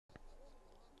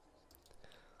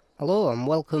Hello and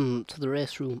welcome to the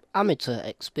Raceroom amateur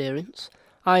experience.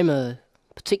 I'm a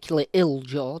particularly ill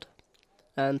Jord,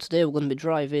 and today we're going to be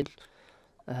driving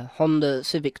a Honda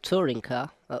Civic touring car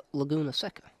at Laguna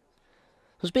Seca.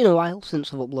 It's been a while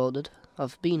since I've uploaded.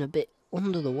 I've been a bit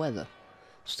under the weather.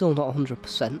 Still not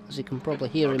 100%, as you can probably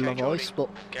hear in my voice, but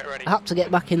I had to get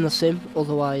back in the sim,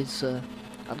 otherwise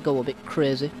I'd go a bit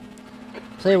crazy.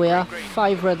 So here we are,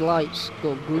 5 red lights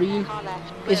go green.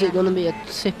 Is it going to be a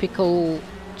typical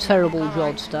terrible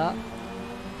Jord start?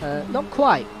 Not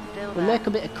quite. We make a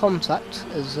bit of contact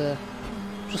as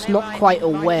just not quite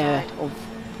aware of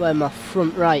where my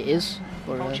front right is,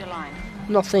 but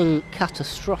nothing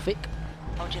catastrophic.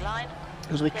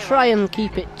 As we try and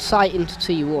keep it tight into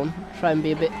T1, try and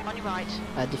be a bit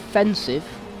defensive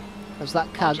as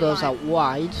that car goes out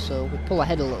wide, so we pull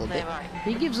ahead a little bit.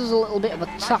 He gives us a little bit of a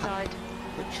tap,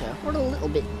 which we're a little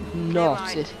bit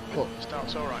naughty, but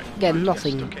again,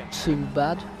 nothing too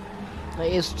bad.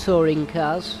 It is touring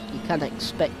cars, you can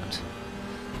expect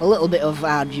a little bit of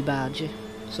argy-bargy,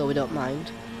 so we don't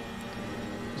mind.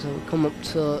 So we come up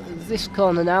to this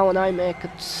corner now, and I make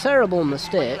a terrible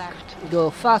mistake. Go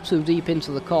far too deep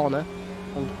into the corner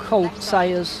on cold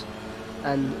tyres,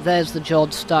 and there's the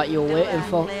Jord start you're waiting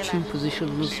for, 2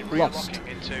 positions lost.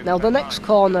 Now the next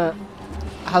corner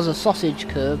has a sausage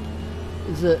curb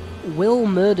that will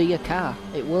murder your car.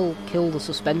 It will kill the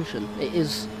suspension. It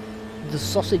is the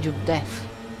sausage of death.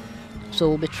 So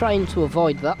we'll be trying to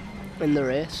avoid that in the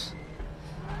race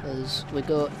as we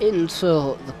go into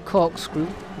the corkscrew,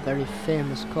 a very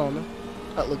famous corner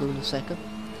at Laguna Seca.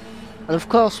 And of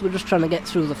course we're just trying to get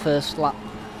through the first lap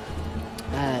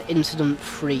incident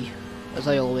free, as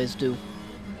I always do.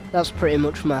 That's pretty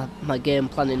much my game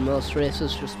plan in most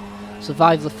races, just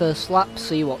survive the first lap,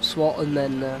 see what's what, and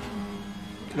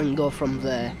then go from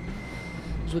there.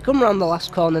 As we come around the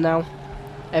last corner now,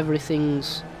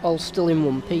 everything's all still in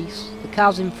one piece. The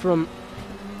cars in front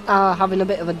are having a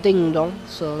bit of a ding-dong,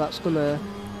 so that's going to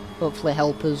hopefully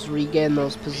help us regain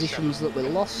those positions that we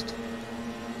lost.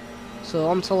 So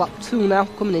on to lap 2 now,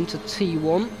 coming into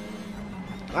T1.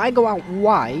 I go out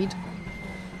wide,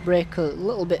 brake a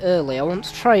little bit early. I want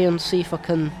to try and see if I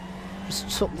can just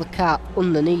tuck the car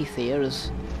underneath here,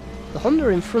 as the Honda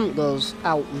in front goes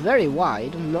out very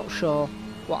wide. I'm not sure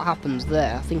what happens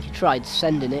there. I think he tried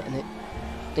sending it and it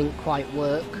didn't quite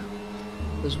work.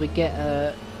 As we get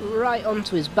right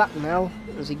onto his back now,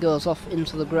 as he goes off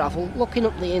into the gravel, looking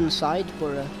up the inside,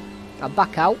 but I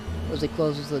back out as he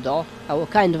closes the door. I was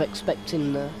kind of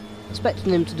expecting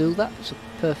him to do that. It's a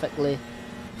perfectly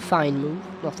fine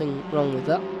move, nothing wrong with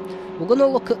that. We're going to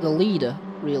look at the leader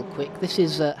real quick. This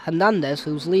is Hernandez,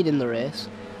 who's leading the race.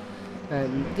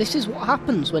 And this is what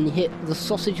happens when you hit the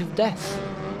sausage of death.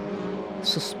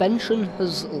 Suspension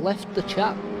has left the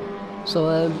chap.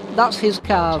 So that's his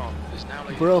car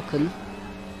broken.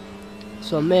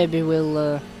 So maybe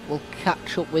we'll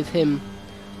catch up with him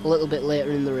a little bit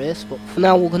later in the race. But for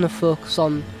now we're going to focus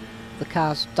on the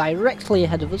cars directly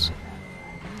ahead of us.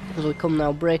 As we come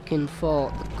now braking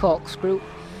for the corkscrew.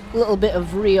 A little bit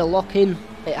of rear locking.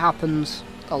 It happens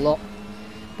a lot.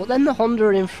 But then the Honda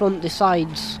in front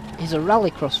decides he's a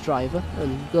rallycross driver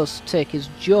and goes to take his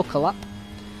joker lap.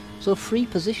 So free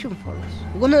position for us.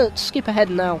 We're going to skip ahead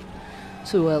now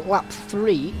to lap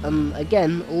 3 and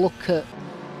again look at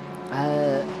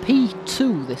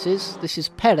P2. This is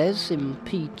Perez in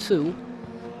P2,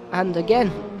 and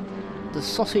again the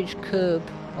sausage curb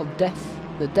of death,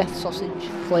 the death sausage,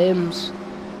 claims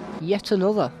yet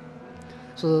another.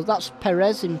 So that's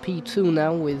Perez in P2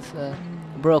 now with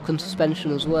broken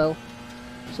suspension as well.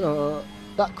 So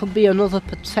that could be another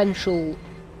potential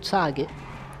target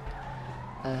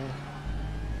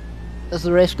as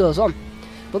the race goes on.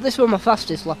 But this was my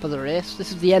fastest lap of the race.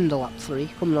 This is the end of lap 3,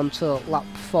 coming on to lap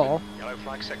 4.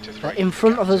 In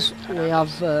front of us we have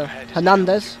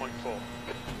Hernandez,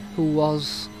 who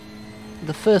was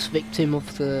the first victim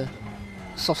of the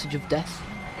sausage of death.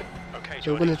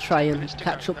 So we're going to try and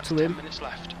catch up to him.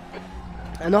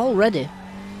 And already,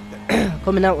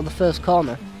 coming out of the first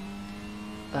corner,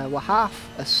 we're half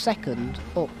a second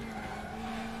up.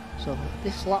 So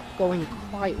this lap going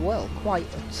quite well, quite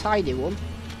a tidy one.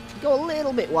 Go a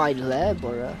little bit wide there,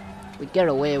 but we get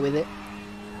away with it.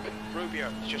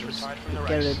 We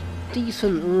get a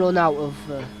decent run out of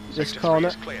this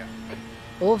corner.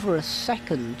 Over a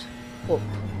second up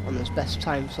on his best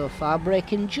time so far,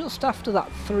 braking just after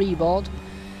that 3 board,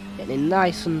 getting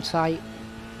nice and tight.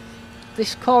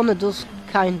 This corner does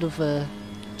kind of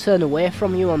turn away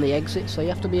from you on the exit, so you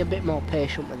have to be a bit more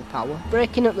patient with the power.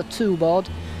 Braking at the 2 board,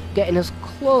 getting as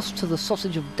close to the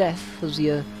sausage of death as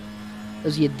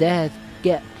you dare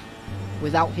get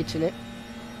without hitting it.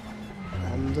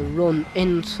 and the run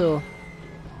into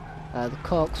the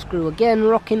corkscrew again,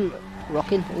 locking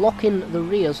the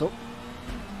rears up.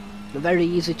 Very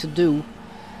easy to do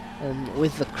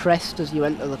with the crest as you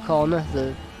enter the corner.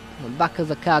 The back of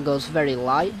the car goes very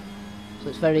light, so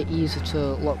it's very easy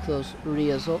to lock those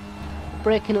rears up.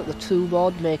 Braking up the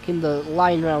 2-board, making the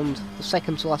line round the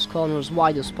second to last corner as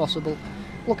wide as possible.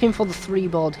 Looking for the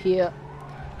 3-board here,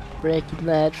 braking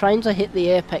there, trying to hit the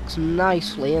apex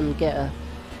nicely and get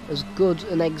as good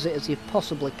an exit as you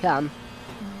possibly can.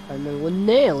 And then we're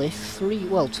nearly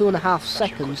 2.5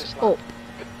 seconds up.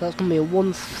 That's going to be a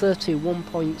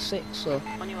 1:31.6, so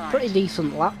pretty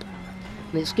decent lap.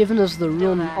 And it's given us the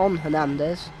run on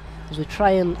Hernandez as we try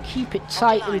and keep it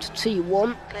tight into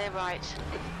T1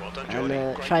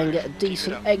 and try and get a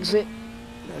decent exit,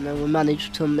 and then we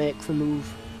managed to make the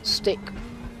move stick.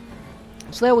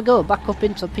 So there we go, back up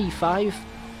into P5,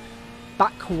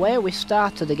 back where we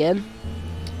started again,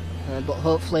 but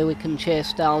hopefully we can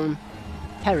chase down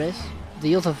Perez,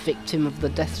 the other victim of the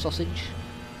death sausage,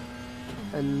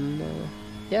 and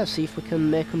yeah, see if we can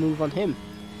make a move on him.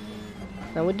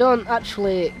 Now we don't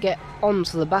actually get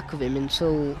onto the back of him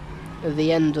until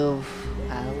the end of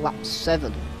lap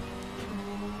 7.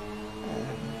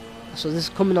 So this is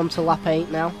coming on to lap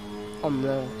 8 now, on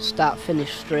the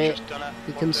start-finish straight.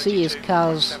 You can see his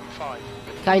car's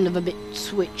kind of a bit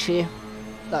twitchy.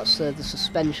 That's the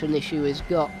suspension issue he's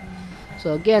got.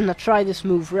 So again, I try this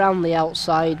move round the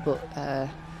outside, but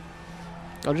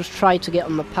I'll just try to get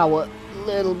on the power a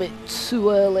little bit too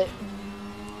early.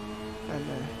 And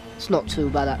it's not too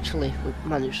bad actually, we've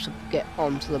managed to get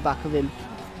onto the back of him.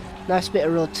 Nice bit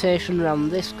of rotation around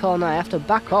this corner. I have to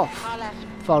back off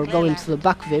before going to the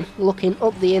back of him, looking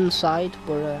up the inside,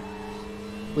 but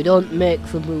we don't make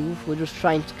the move. We're just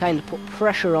trying to kind of put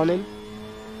pressure on him,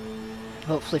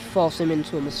 hopefully force him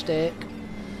into a mistake.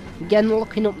 Again,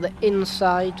 looking up the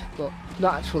inside, but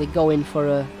not actually going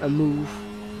for a move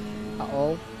at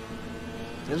all.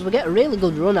 As we get a really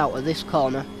good run out of this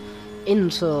corner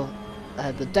into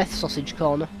the death sausage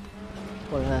corner,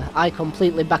 where I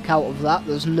completely back out of that.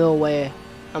 There's no way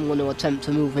I'm going to attempt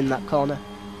to move in that corner,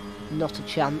 not a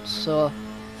chance. So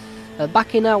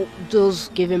backing out does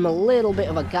give him a little bit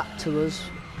of a gap to us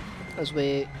as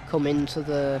we come into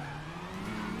the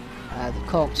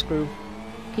corkscrew.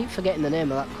 Keep forgetting the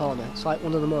name of that corner. It's like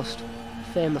one of the most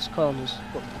famous corners.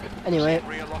 But anyway,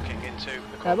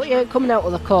 but yeah, coming out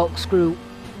of the corkscrew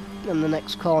in the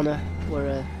next corner,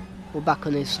 we're back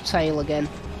on his tail again.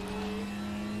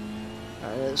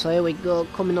 So here we go,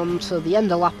 coming on to the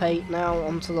end of lap 8 now,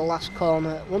 onto the last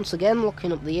corner. Once again,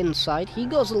 looking up the inside. He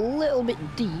goes a little bit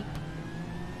deep,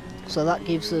 so that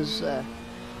gives us a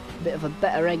bit of a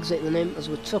better exit than him as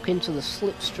we're tucked into the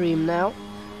slipstream now.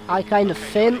 I kind of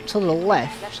feint to the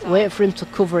left, wait for him to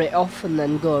cover it off and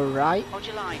then go right.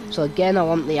 So again, I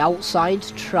want the outside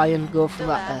to try and go for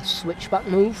that switchback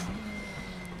move.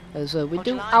 As we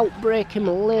do outbrake him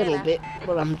a little bit,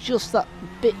 but I'm just that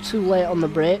bit too late on the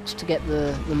brakes to get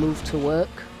the move to work.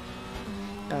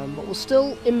 But we're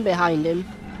still in behind him,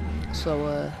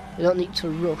 so we don't need to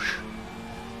rush.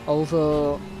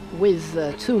 Although, with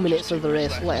 2 minutes of the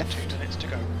race left,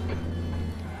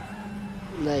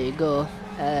 there you go,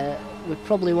 we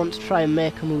probably want to try and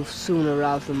make a move sooner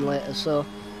rather than later. So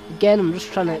again, I'm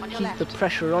just trying to keep the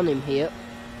pressure on him here.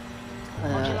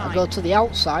 I go to the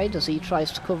outside as he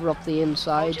tries to cover up the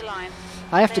inside.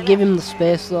 I have to give him the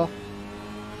space though,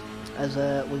 as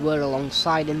we were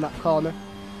alongside in that corner.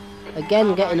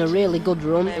 Again, getting a really good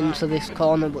run into this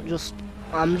corner, but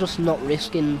I'm just not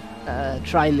risking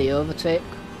trying the overtake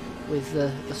with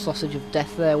the sausage of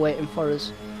death there waiting for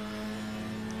us.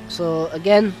 So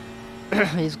again,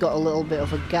 he's got a little bit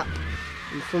of a gap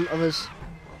in front of us.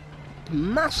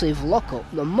 Massive lockup,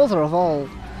 the mother of all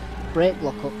brake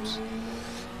lockups.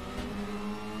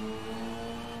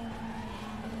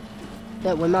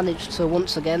 Yeah, we managed to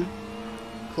once again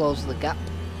close the gap.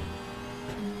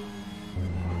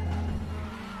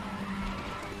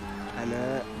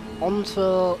 And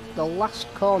onto the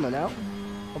last corner now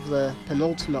of the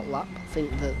penultimate lap. I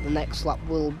think that the next lap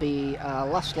will be our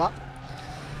last lap.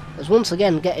 As once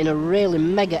again getting a really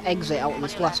mega exit out of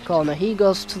this last corner. He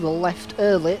goes to the left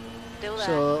early,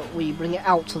 so we bring it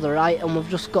out to the right, and we've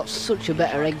just got such a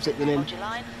better exit than him.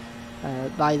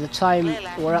 By the time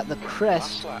we're at the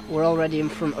crest, we're already in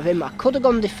front of him. I could have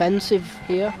gone defensive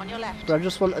here, but I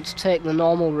just wanted to take the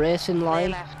normal racing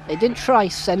line. He did try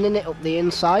sending it up the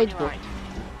inside, but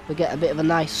we get a bit of a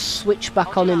nice switch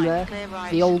back on him there,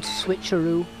 the old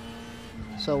switcheroo.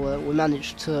 So we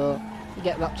managed to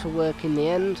get that to work in the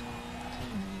end.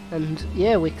 And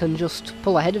yeah, we can just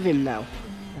pull ahead of him now,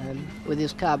 with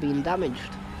his car being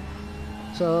damaged.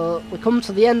 So we come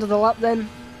to the end of the lap then,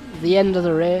 the end of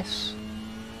the race.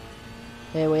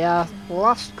 Here we are,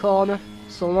 last corner.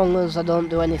 So long as I don't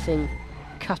do anything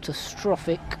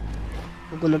catastrophic,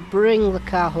 we're going to bring the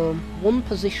car home, one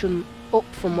position up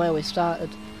from where we started,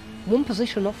 one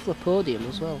position off the podium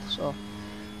as well, so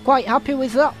quite happy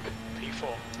with that. P4.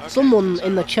 Okay, Someone so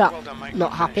in the chat well done, mate.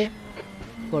 not Good happy,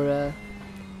 finish. but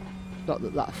not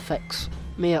that that affects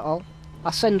me at all.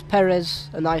 I send Perez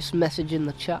a nice message in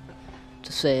the chat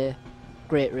to say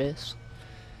great race.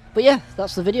 But yeah,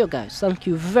 that's the video guys, thank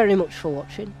you very much for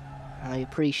watching, I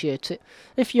appreciate it.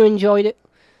 If you enjoyed it,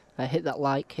 hit that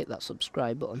like, hit that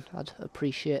subscribe button, I'd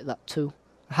appreciate that too.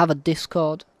 I have a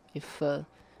Discord if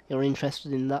you're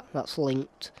interested in that, that's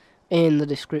linked in the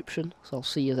description, so I'll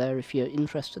see you there if you're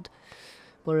interested.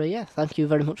 But yeah, thank you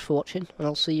very much for watching, and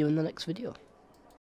I'll see you in the next video.